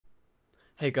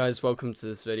Hey guys, welcome to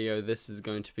this video. This is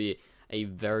going to be a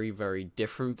very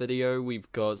different video.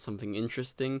 We've got something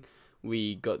interesting.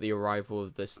 We got the arrival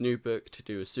of this new book to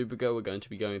do with Supergirl. We're going to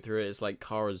be going through it. It's like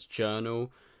Kara's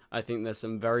journal. I think there's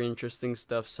some very interesting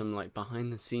stuff, some like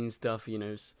behind the scenes stuff, you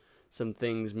know, some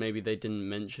things maybe they didn't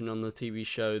mention on the TV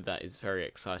show that is very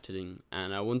exciting.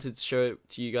 And I wanted to show it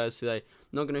to you guys today.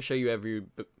 I'm not going to show you every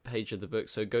page of the book,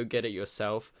 so go get it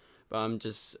yourself. But I'm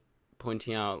just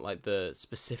pointing out like the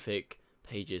specific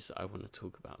pages I want to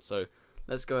talk about. So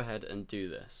let's go ahead and do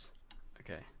this.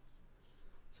 Okay,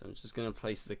 so I'm just going to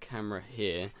place the camera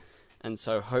here, and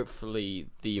so hopefully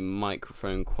the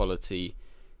microphone quality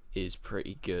is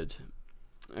pretty good.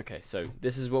 Okay, so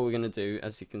this is what we're going to do.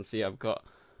 As you can see, I've got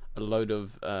a load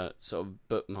of sort of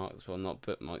bookmarks, well, not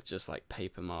bookmarks, just like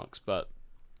paper marks, but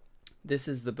this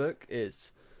is the book.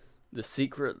 It's The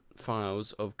Secret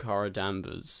Files of Kara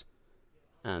Danvers,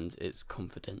 and it's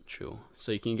confidential.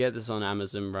 So you can get this on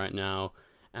Amazon right now,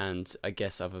 and I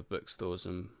guess other bookstores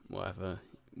and whatever,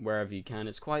 wherever you can.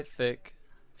 It's quite thick,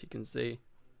 if you can see.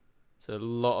 So a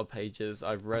lot of pages.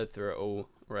 I've read through it all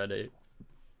already.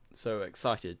 So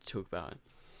excited to talk about it.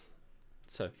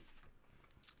 So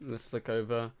let's look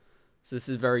over. So this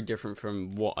is very different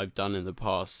from what I've done in the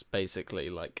past. Basically,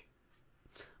 like,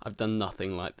 I've done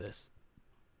nothing like this.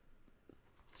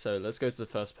 So let's go to the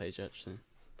first page actually,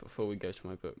 before we go to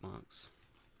my bookmarks.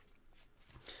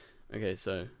 Okay,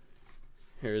 so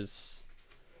here's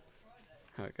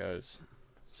how it goes.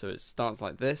 So it starts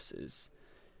like this: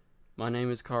 my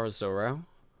name is Kara Zor-El,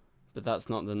 but that's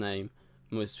not the name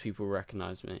most people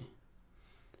recognize me.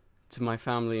 To my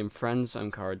family and friends, I'm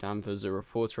Kara Danvers, a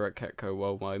reporter at Ketco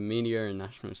Worldwide Media in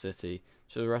National City.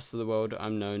 To the rest of the world,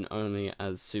 I'm known only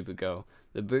as Supergirl.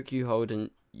 The book you hold in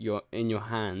your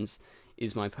hands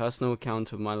is my personal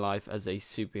account of my life as a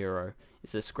superhero.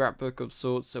 It's a scrapbook of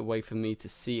sorts, a way for me to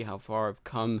see how far I've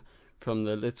come from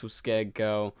the little scared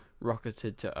girl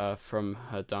rocketed to Earth from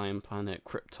her dying planet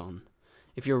Krypton.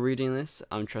 If you're reading this,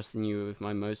 I'm trusting you with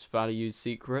my most valued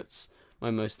secrets, my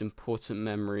most important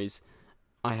memories.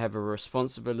 I have a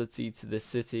responsibility to this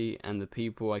city and the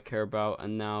people I care about,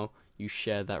 and now you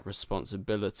share that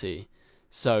responsibility.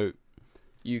 So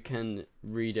you can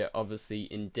read it obviously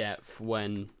in depth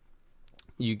when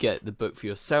you get the book for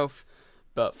yourself,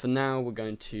 but for now we're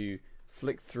going to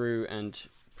flick through and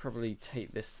probably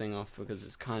take this thing off because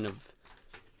it's kind of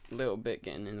a little bit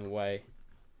getting in the way.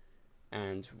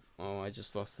 And oh, I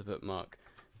just lost the bookmark.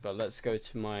 But let's go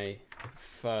to my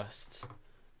first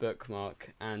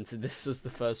bookmark, and this was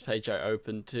the first page I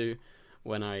opened to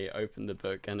when I opened the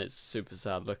book, and it's super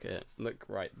sad. Look at it, look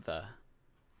right there.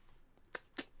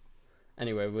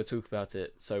 Anyway, we'll talk about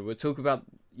it. So we'll talk about,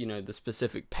 you know, the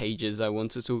specific pages I want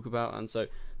to talk about. And so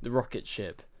the rocket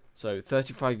ship. So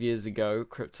 35 years ago,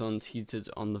 Krypton teetered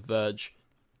on the verge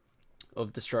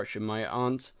of destruction. My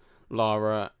aunt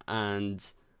Lara and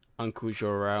Uncle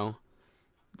Jor-El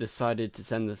decided to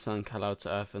send the son Kal-El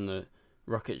to Earth and the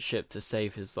rocket ship to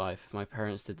save his life. My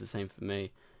parents did the same for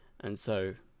me, and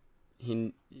so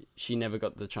she never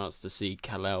got the chance to see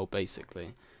Kal-El,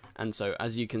 basically. And so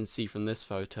as you can see from this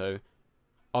photo,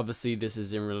 obviously this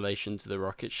is in relation to the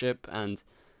rocket ship, and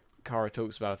Kara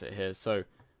talks about it here. So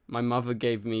my mother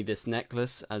gave me this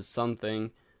necklace as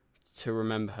something to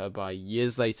remember her by.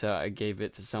 Years later, I gave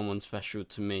it to someone special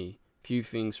to me. Few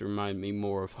things remind me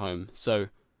more of home. So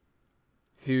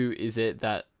who is it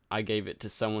that I gave it to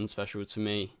someone special to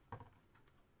me?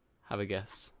 Have a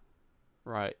guess.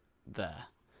 Right there.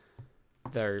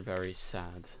 Very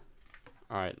sad.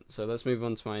 Alright, so let's move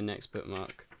on to my next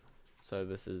bookmark. So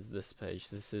this is this page.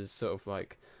 This is sort of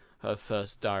like her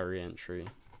first diary entry.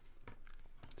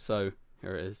 So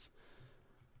here it is.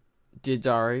 Dear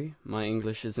Diary, my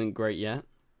English isn't great yet.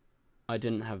 I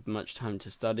didn't have much time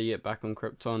to study it back on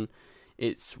Krypton.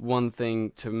 It's one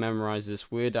thing to memorize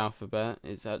this weird alphabet.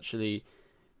 It's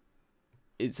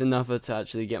another to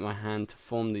actually get my hand to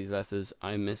form these letters.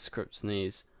 I miss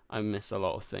Kryptonese. I miss a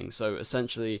lot of things. So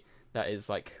essentially that is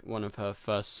like one of her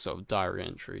first sort of diary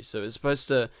entries. So it's supposed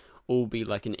to all be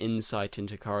like an insight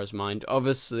into Kara's mind.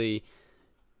 Obviously,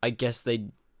 I guess they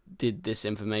did this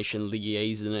information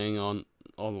liaising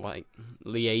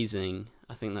liaising,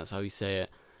 I think that's how you say it,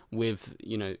 with,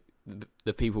 you know,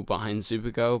 the people behind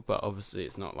Supergirl, but obviously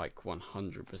it's not like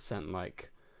 100% like,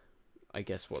 I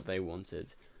guess, what they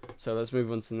wanted. So let's move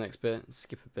on to the next bit,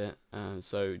 skip a bit.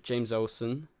 So James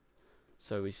Olsen,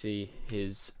 so we see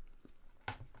his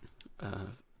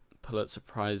Pulitzer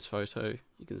Prize photo,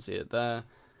 you can see it there.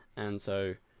 And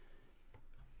so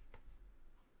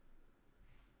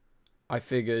I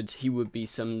figured he would be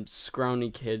some scrawny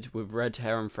kid with red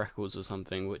hair and freckles or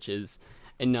something, which is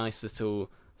a nice little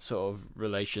sort of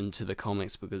relation to the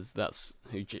comics, because that's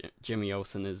who Jimmy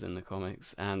Olsen is in the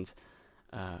comics, and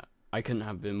I couldn't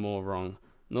have been more wrong.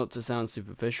 Not to sound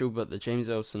superficial, but the James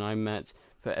Olsen I met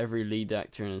put every lead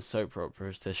actor in a soap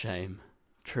opera to shame.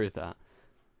 True that.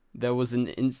 There was an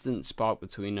instant spark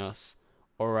between us,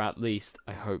 or at least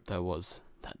I hope there was.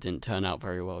 That didn't turn out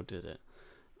very well, did it?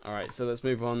 Alright, so let's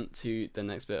move on to the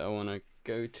next bit I want to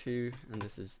go to, and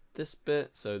this is this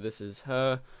bit. So this is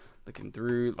her looking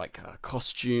through like her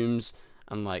costumes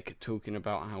and like talking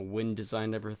about how Win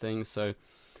designed everything. So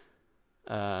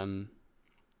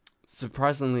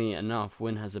surprisingly enough,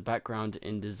 Win has a background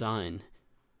in design.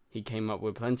 He came up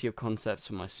with plenty of concepts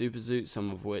for my supersuit, some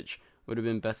of which would have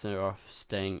been better off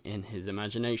staying in his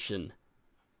imagination.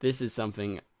 This is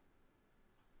something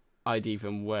I'd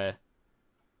even wear.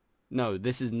 No,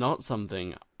 this is not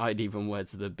something I'd even wear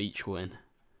to the beach, Win.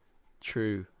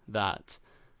 True that.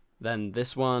 Then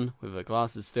this one with the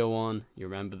glasses still on, you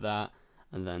remember that.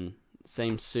 And then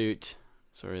same suit.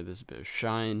 Sorry, there's a bit of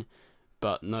shine,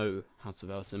 but no House of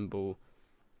El symbol.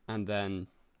 And then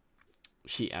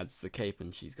she adds the cape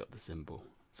and she's got the symbol.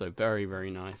 So very,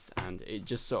 very nice. And it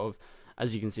just sort of,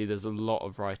 as you can see, there's a lot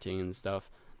of writing and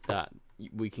stuff that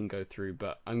we can go through,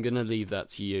 but I'm going to leave that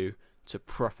to you to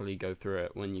properly go through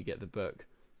it when you get the book.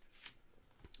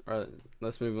 Alright,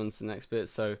 let's move on to the next bit.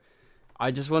 So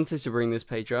I just wanted to bring this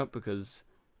page up because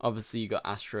obviously you got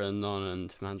Astra and Non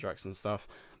and Mandrax and stuff,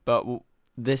 but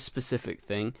this specific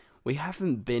thing, we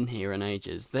haven't been here in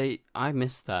ages. I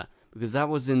missed that because that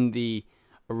was in the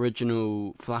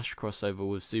original Flash crossover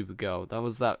with Supergirl. That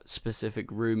was that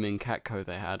specific room in Catco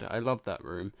they had. I love that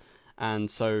room. And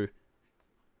so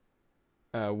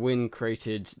Win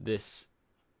created this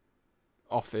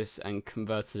office and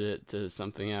converted it to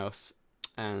something else,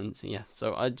 and yeah,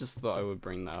 so I just thought I would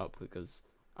bring that up because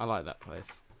I like that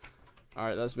place.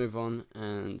 Alright, let's move on.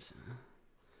 And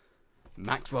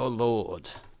Maxwell Lord,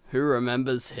 who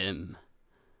remembers him?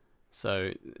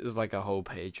 So there's like a whole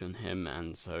page on him,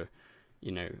 and so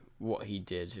you know what he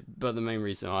did, but the main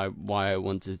reason why I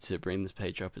wanted to bring this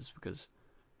page up is because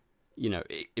you know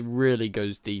it really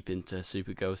goes deep into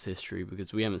Supergirl's history,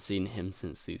 because we haven't seen him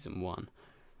since season 1.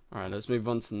 Alright, let's move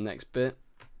on to the next bit.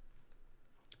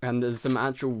 And there's some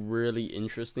actual really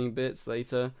interesting bits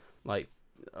later, like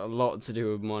a lot to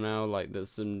do with Mon-El, like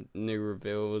there's some new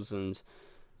reveals and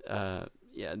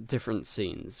yeah, different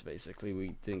scenes basically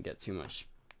we didn't get too much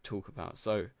talk about.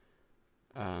 So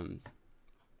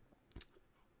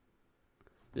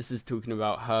this is talking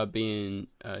about her being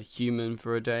human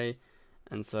for a day,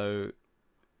 and so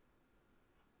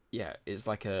yeah, it's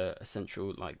like a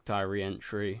essential like diary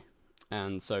entry.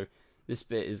 And so this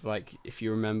bit is like, if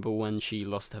you remember when she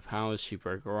lost her powers, she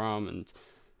broke her arm and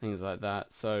things like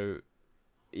that. So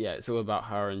yeah, it's all about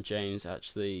her and James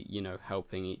actually, you know,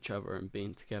 helping each other and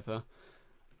being together.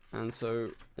 And so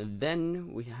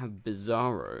then we have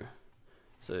Bizarro.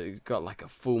 So you've got like a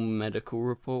full medical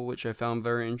report, which I found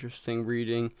very interesting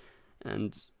reading.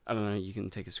 And I don't know, you can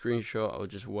take a screenshot or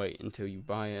just wait until you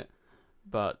buy it.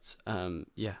 But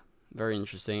yeah, very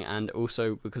interesting. And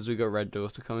also because we got Red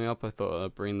Daughter coming up, I thought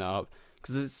I'd bring that up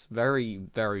because it's very,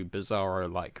 very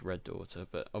Bizarro like Red Daughter,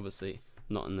 but obviously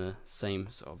not in the same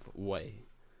sort of way,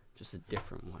 just a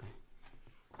different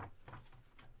way.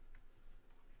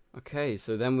 Okay,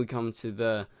 so then we come to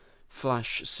the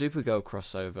Flash Supergirl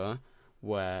crossover,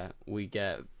 where we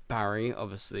get Barry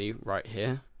obviously right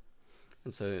here,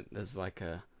 and so there's like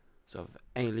a sort of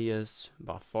Alias,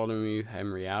 Bartholomew,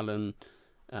 Henry Allen,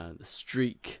 the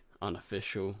Streak,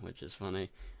 unofficial, which is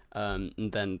funny, and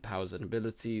then powers and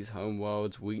abilities,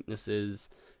 homeworlds, weaknesses,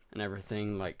 and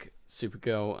everything, like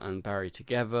Supergirl and Barry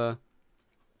together,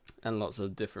 and lots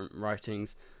of different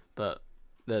writings. But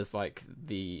there's like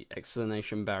the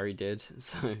explanation Barry did,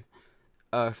 so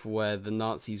Earth where the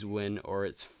Nazis win, or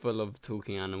it's full of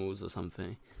talking animals or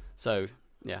something. So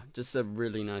yeah, just a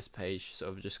really nice page,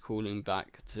 sort of just calling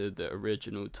back to the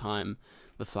original time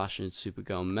the Flash and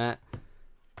Supergirl met.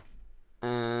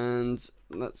 And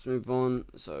let's move on.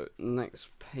 So next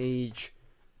page,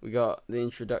 we got the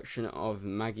introduction of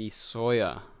Maggie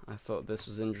Sawyer. I thought this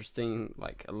was interesting,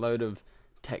 like a load of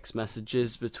text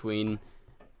messages between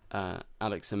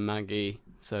Alex and Maggie.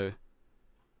 So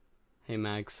hey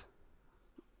Mags,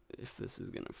 if this is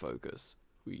gonna focus,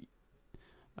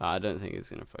 I don't think it's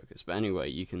gonna focus, but anyway,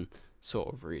 you can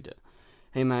sort of read it.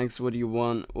 Hey Mags, what do you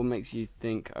want? What makes you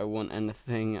think I want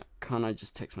anything? Can't I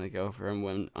just text my girlfriend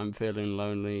when I'm feeling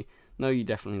lonely? No, you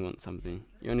definitely want something.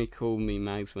 You only call me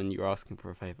Mags when you're asking for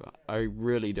a favor. I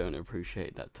really don't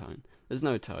appreciate that tone. There's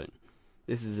no tone.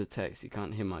 This is a text, you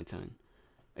can't hear my tone.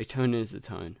 A tone is a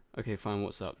tone. Okay, fine,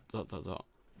 what's up? ...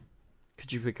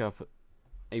 Could you pick up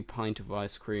a pint of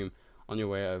ice cream on your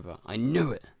way over. I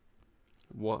knew it!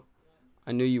 What?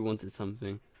 I knew you wanted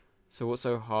something. So what's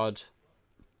so hard?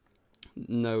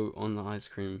 No on the ice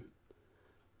cream.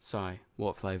 Sigh.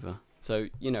 What flavour? So,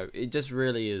 you know, it just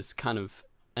really is kind of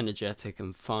energetic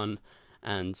and fun.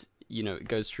 And, you know, it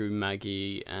goes through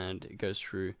Maggie and it goes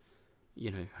through,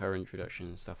 you know, her introduction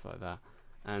and stuff like that.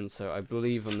 And so I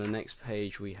believe on the next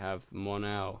page we have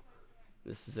Mon-El.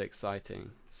 This is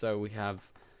exciting. So we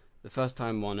have the first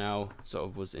time Mon-El sort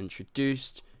of was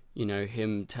introduced, you know,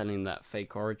 him telling that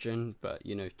fake origin, but,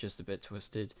 you know, just a bit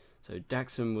twisted. So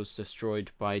Daxam was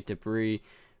destroyed by debris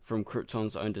from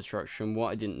Krypton's own destruction. What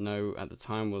I didn't know at the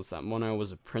time was that Mon-El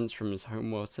was a prince from his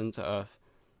homeworld sent to Earth,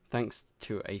 thanks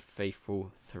to a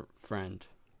faithful friend.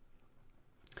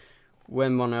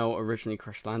 When Mon-El originally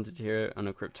crash landed here on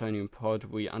a Kryptonian pod,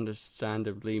 we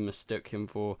understandably mistook him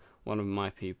for one of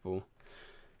my people.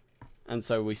 And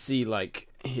so we see, like,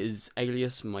 his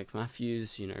alias, Mike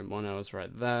Matthews, you know, Mon-El's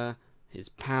right there, his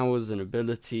powers and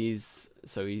abilities,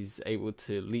 so he's able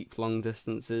to leap long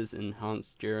distances,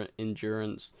 enhance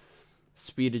endurance,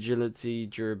 speed, agility,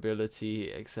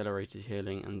 durability, accelerated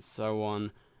healing, and so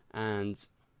on. And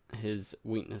his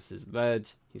weakness is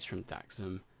lead. He's from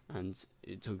Daxam, and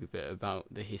it talk a bit about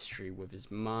the history with his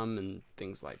mum and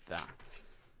things like that.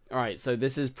 Alright, so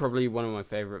this is probably one of my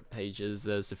favourite pages.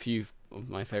 There's a few of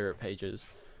my favourite pages.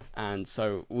 And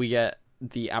so we get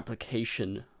the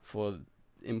application for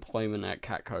employment at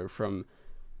Catco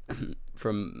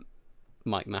from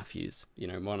Mike Matthews, you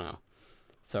know, Mon-El.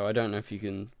 So I don't know if you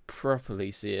can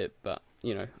properly see it, but,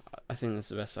 you know, I think that's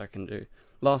the best I can do.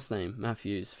 Last name,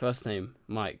 Matthews. First name,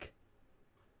 Mike.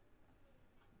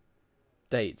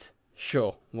 Date,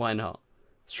 sure, why not?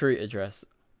 Street address,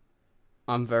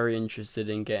 I'm very interested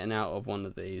in getting out of one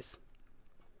of these.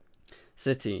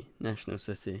 City, national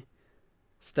city.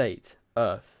 State,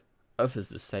 Earth. Earth is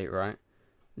the state, right?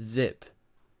 Zip.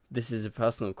 This is a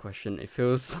personal question. It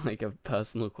feels like a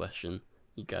personal question.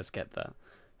 You guys get that.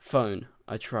 Phone.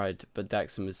 I tried, but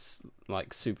Daxam is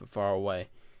like super far away.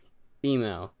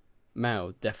 Email.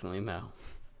 Mail. Definitely mail.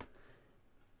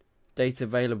 Date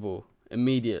available.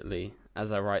 Immediately.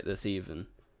 As I write this even.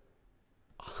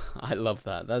 I love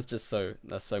that. That's so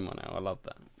Mon-El. I love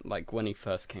that. Like when he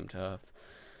first came to Earth.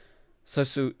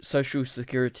 Social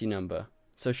security number.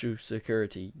 Social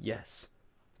security. Yes.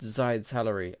 Desired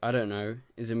salary, I don't know.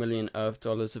 Is $1 million Earth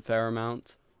dollars a fair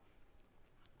amount?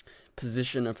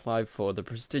 Position applied for. The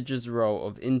prestigious role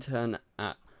of intern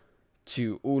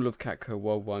to all of Catco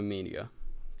Worldwide Media.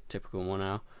 Typical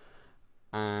Mon-El.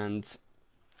 And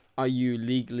are you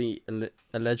legally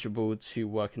eligible to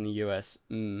work in the US?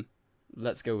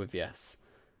 Let's go with yes.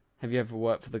 Have you ever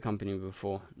worked for the company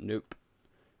before? Nope.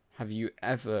 Have you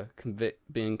ever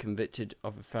been convicted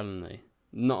of a felony?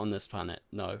 Not on this planet,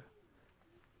 no.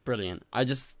 Brilliant. I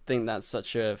just think that's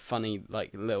such a funny,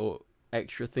 like, little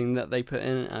extra thing that they put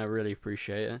in, and I really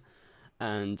appreciate it.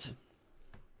 And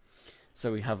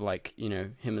so we have, like, you know,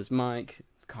 him as Mike,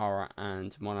 Kara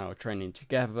and Mon-El training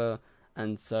together,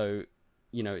 and so,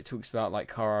 you know, it talks about,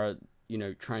 like, Kara, you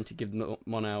know, trying to give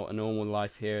Mon-El a normal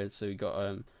life here, so he got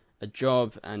a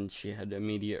job, and she had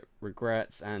immediate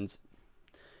regrets, and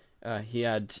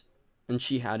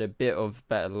she had a bit of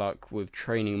better luck with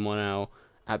training Mon-El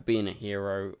at being a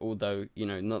hero, although, you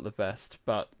know, not the best,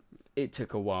 but it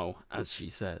took a while, as she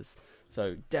says.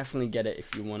 So definitely get it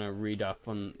if you want to read up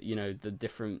on, you know, the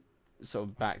different sort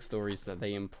of backstories that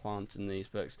they implant in these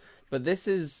books. But this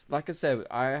is, like I said,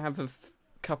 I have a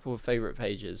couple of favorite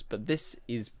pages, but this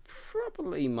is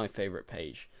probably my favorite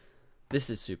page. This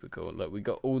is super cool. Look, we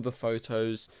got all the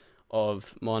photos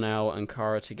of Mon-El and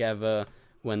Kara together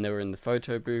when they were in the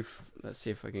photo booth. Let's see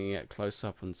if I can get close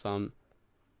up on some.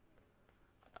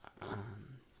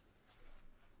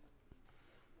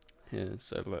 Here,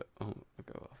 so look, oh, I'll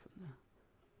go off it now.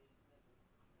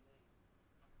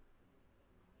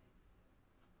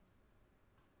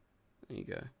 There you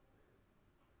go.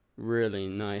 Really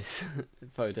nice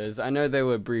photos. I know they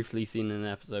were briefly seen in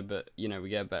an episode, but, you know, we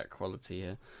get better quality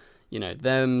here. You know,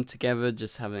 them together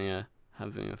just having a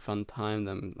fun time,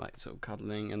 them, like, sort of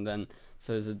cuddling, and then,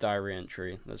 so there's a diary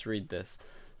entry. Let's read this.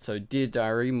 So, dear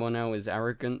diary, Mon-El is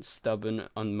arrogant, stubborn,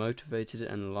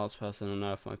 unmotivated, and the last person on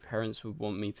earth my parents would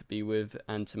want me to be with,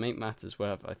 and to make matters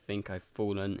worse, I think I've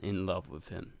fallen in love with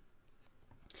him.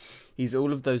 He's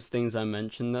all of those things I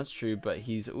mentioned, that's true, but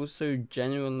he's also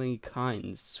genuinely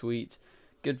kind, sweet,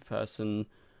 good person,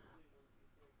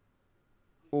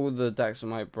 all the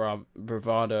Daxamite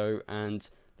bravado, and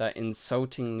that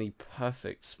insultingly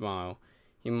perfect smile.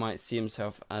 He might see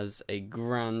himself as a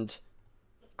grand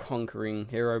conquering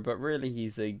hero, but really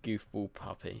he's a goofball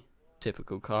puppy.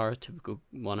 typical Kara, typical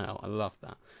Mon-El. I love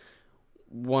that.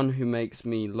 One who makes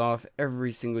me laugh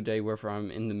every single day, whether I'm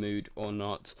in the mood or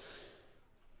not.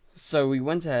 So we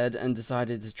went ahead and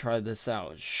decided to try this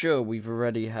out. Sure, we've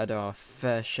already had our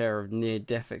fair share of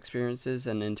near-death experiences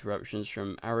and interruptions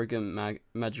from arrogant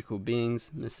magical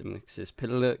beings, Mr. Mix's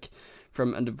Pillock,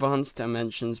 from advanced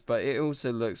dimensions, but it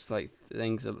also looks like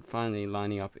things are finally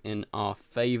lining up in our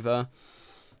favour.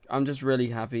 I'm just really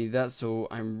happy, that's all.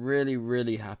 I'm really,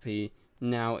 really happy.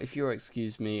 Now, if you'll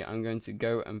excuse me, I'm going to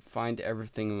go and find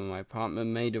everything in my apartment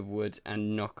made of wood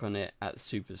and knock on it at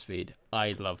super speed.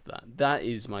 I love that. That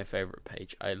is my favourite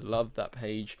page. I love that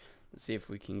page. Let's see if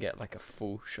we can get like a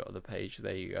full shot of the page.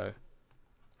 There you go.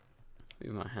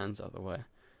 Move my hands out of the way.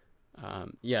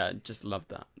 Yeah, just love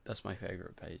that. That's my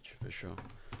favourite page for sure.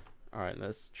 Alright,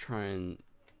 let's try and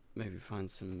maybe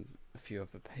find a few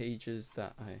other pages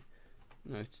that I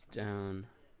noted down.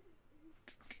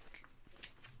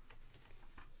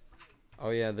 Oh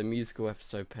yeah, the musical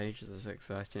episode page, that's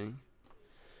exciting.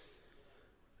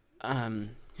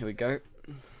 Here we go.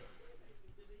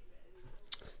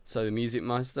 So the Music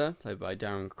Meister, played by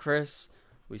Darren Criss.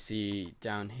 We see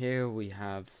down here we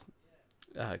have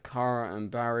Kara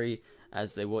and Barry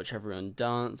as they watch everyone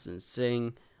dance and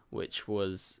sing, which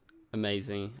was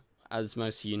amazing. As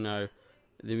most of you know,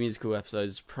 the musical episode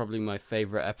is probably my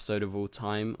favourite episode of all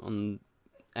time on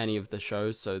any of the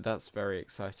shows, so that's very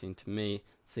exciting to me,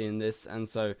 seeing this. And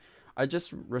so I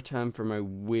just returned from a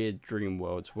weird dream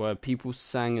world where people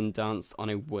sang and danced on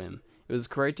a whim. It was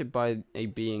created by a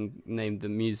being named the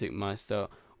Music Meister,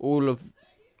 all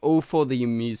for the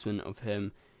amusement of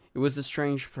him. It was a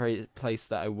strange place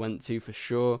that I went to for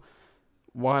sure.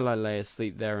 While I lay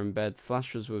asleep there in bed,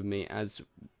 Flash was with me, as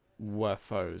were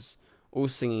foes, all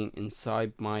singing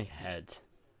inside my head.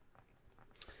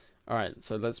 Alright,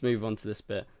 so let's move on to this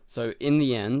bit. So in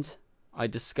the end, I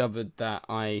discovered that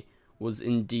I was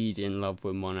indeed in love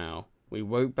with Mon-El. We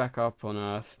woke back up on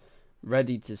Earth,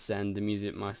 ready to send the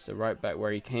Music Meister right back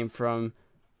where he came from.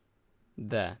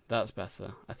 There, that's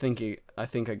better. I think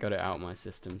I got it out of my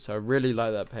system. So I really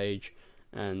like that page,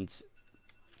 and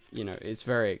you know, it's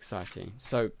very exciting.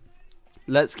 So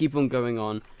let's keep on going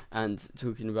on and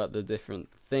talking about the different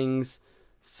things.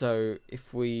 So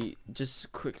if we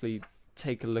just quickly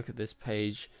take a look at this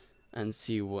page and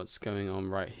see what's going on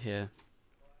right here.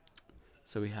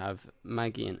 So we have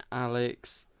Maggie and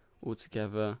Alex all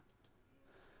together,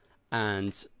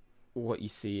 and what you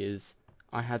see is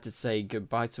I had to say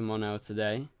goodbye to Mon-El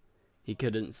today. He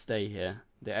couldn't stay here.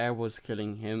 The air was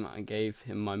killing him. I gave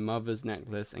him my mother's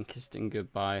necklace and kissed him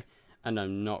goodbye, and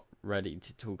I'm not ready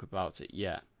to talk about it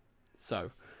yet.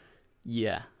 So,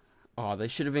 yeah. Oh, they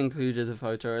should have included the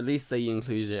photo. At least they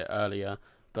included it earlier,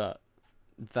 but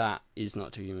that is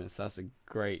not 2 minutes. That's a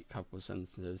great couple of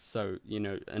sentences. So, you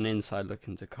know, an inside look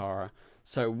into Kara.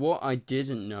 So what I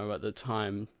didn't know at the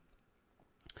time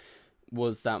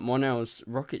was that Mon-El's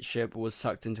rocket ship was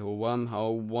sucked into a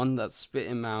wormhole, one that spit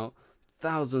him out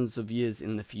thousands of years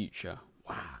in the future.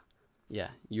 Wow. Yeah,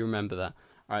 you remember that.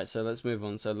 Alright, so let's move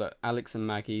on. So look, Alex and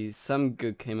Maggie, some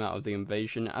good came out of the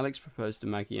invasion. Alex proposed to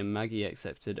Maggie and Maggie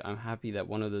accepted. I'm happy that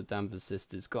one of the Danvers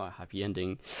sisters got a happy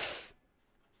ending.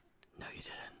 No, you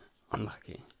didn't.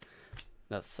 Unlucky.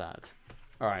 That's sad.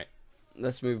 Alright,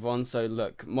 let's move on. So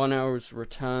look, Mon-El's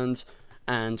returned,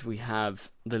 and we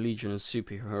have the Legion of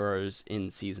Superheroes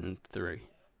in Season 3.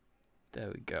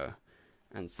 There we go.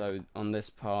 And so on this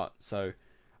part, so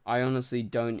I honestly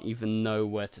don't even know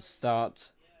where to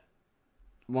start.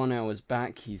 Mon-El is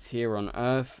back, he's here on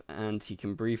Earth, and he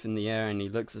can breathe in the air, and he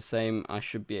looks the same. I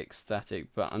should be ecstatic,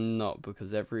 but I'm not,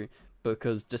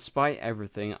 because despite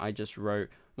everything I just wrote,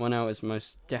 Mon-El is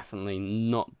most definitely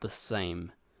not the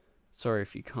same. Sorry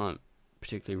if you can't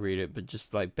particularly read it, but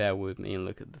just like bear with me and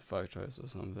look at the photos or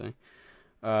something.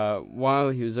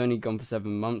 While he was only gone for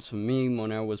 7 months from me,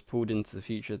 Mon-El was pulled into the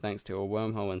future thanks to a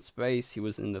wormhole in space. He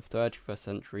was in the 31st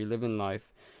century, living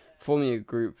life, forming a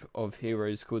group of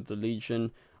heroes called the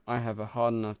Legion. I have a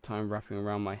hard enough time wrapping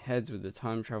around my head with the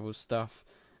time travel stuff,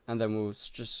 and then we'll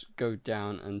just go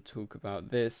down and talk about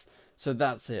this. So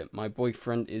that's it. My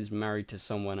boyfriend is married to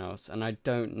someone else, and I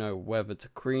don't know whether to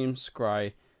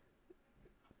cry,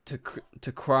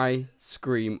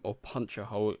 scream, or punch a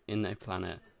hole in a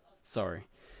planet. Sorry.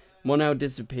 Mon-El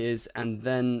disappears, and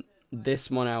then this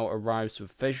Mon-El arrives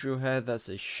with facial hair. That's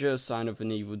a sure sign of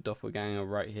an evil doppelganger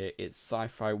right here. It's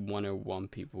Sci-Fi 101,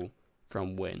 people,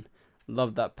 from Win.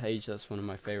 Love that page. That's one of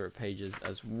my favorite pages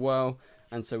as well.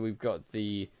 And so we've got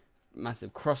the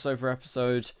massive crossover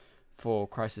episode for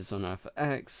Crisis on Earth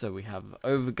X. So we have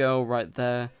Overgirl right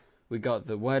there. We got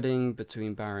the wedding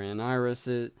between Barry and Iris,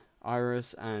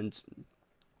 and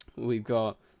We've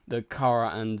got the Kara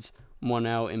and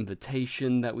Mon-El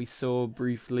invitation that we saw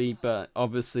briefly, but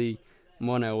obviously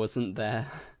Mon-El wasn't there,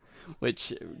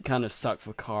 which kind of sucked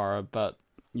for Kara, but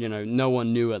you know, no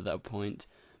one knew at that point.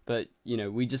 But you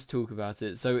know, we just talk about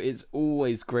it. So it's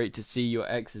always great to see your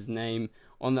ex's name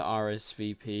on the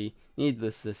RSVP.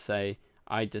 Needless to say,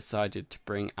 I decided to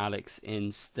bring Alex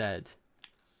instead.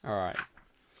 Alright,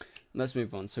 let's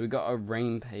move on. So we got a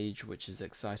Rain page, which is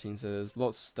exciting. So there's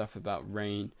lots of stuff about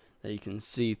Rain that you can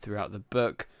see throughout the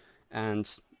book.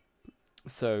 And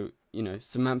so, you know,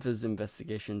 Samantha's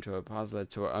investigation to her past led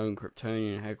to her own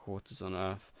Kryptonian headquarters on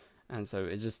Earth. And so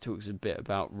it just talks a bit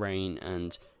about Rain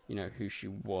and, you know, who she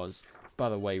was. By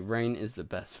the way, Rain is the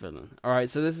best villain. Alright,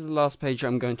 so this is the last page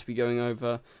I'm going to be going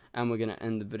over, and we're going to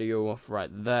end the video off right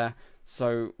there.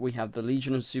 So we have the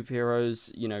Legion of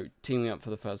Superheroes, you know, teaming up for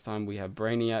the first time. We have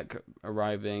Brainiac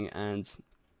arriving, and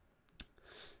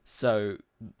so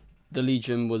the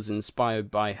Legion was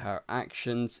inspired by her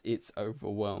actions. It's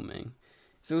overwhelming.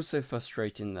 It's also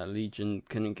frustrating that Legion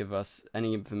couldn't give us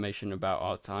any information about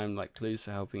our time, like clues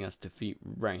for helping us defeat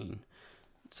Rain.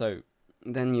 So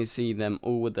then you see them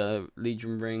all with the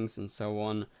Legion rings and so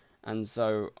on, and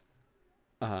so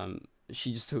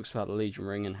she just talks about the Legion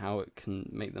ring and how it can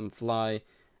make them fly,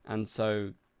 and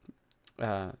so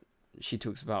she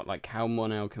talks about like how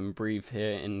Mon-El can breathe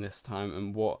here in this time,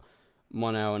 and what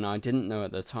Mon-El and I didn't know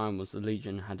at the time was the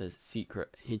Legion had a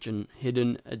secret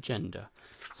hidden agenda.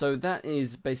 So that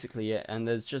is basically it, and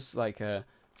there's just like a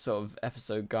sort of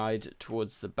episode guide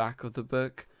towards the back of the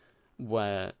book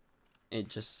where it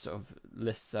just sort of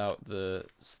lists out the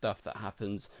stuff that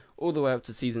happens all the way up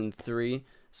to season 3.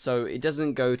 So it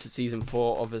doesn't go to season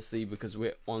 4, obviously, because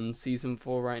we're on season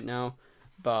 4 right now.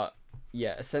 But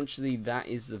yeah, essentially that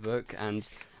is the book, and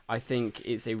I think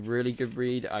it's a really good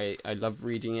read. I love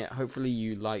reading it. Hopefully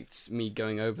you liked me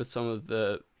going over some of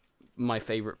my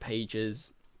favorite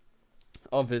pages.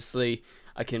 Obviously,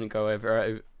 I couldn't go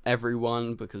over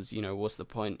everyone because, you know, what's the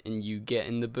point in you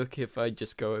getting the book if I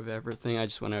just go over everything? I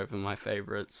just went over my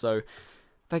favorites. So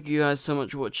thank you guys so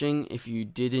much for watching. If you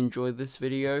did enjoy this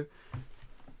video,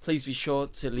 please be sure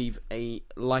to leave a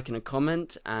like and a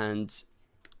comment, and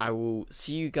I will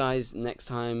see you guys next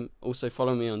time. Also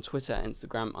follow me on Twitter,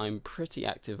 Instagram. I'm pretty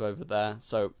active over there,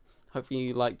 so hopefully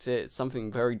you liked it. It's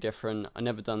something very different. I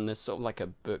never done this, sort of like a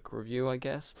book review, I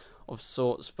guess, of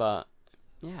sorts. But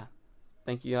yeah,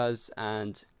 thank you guys,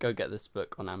 and go get this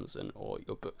book on Amazon or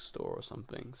your bookstore or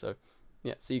something. So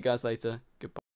yeah, see you guys later. Goodbye.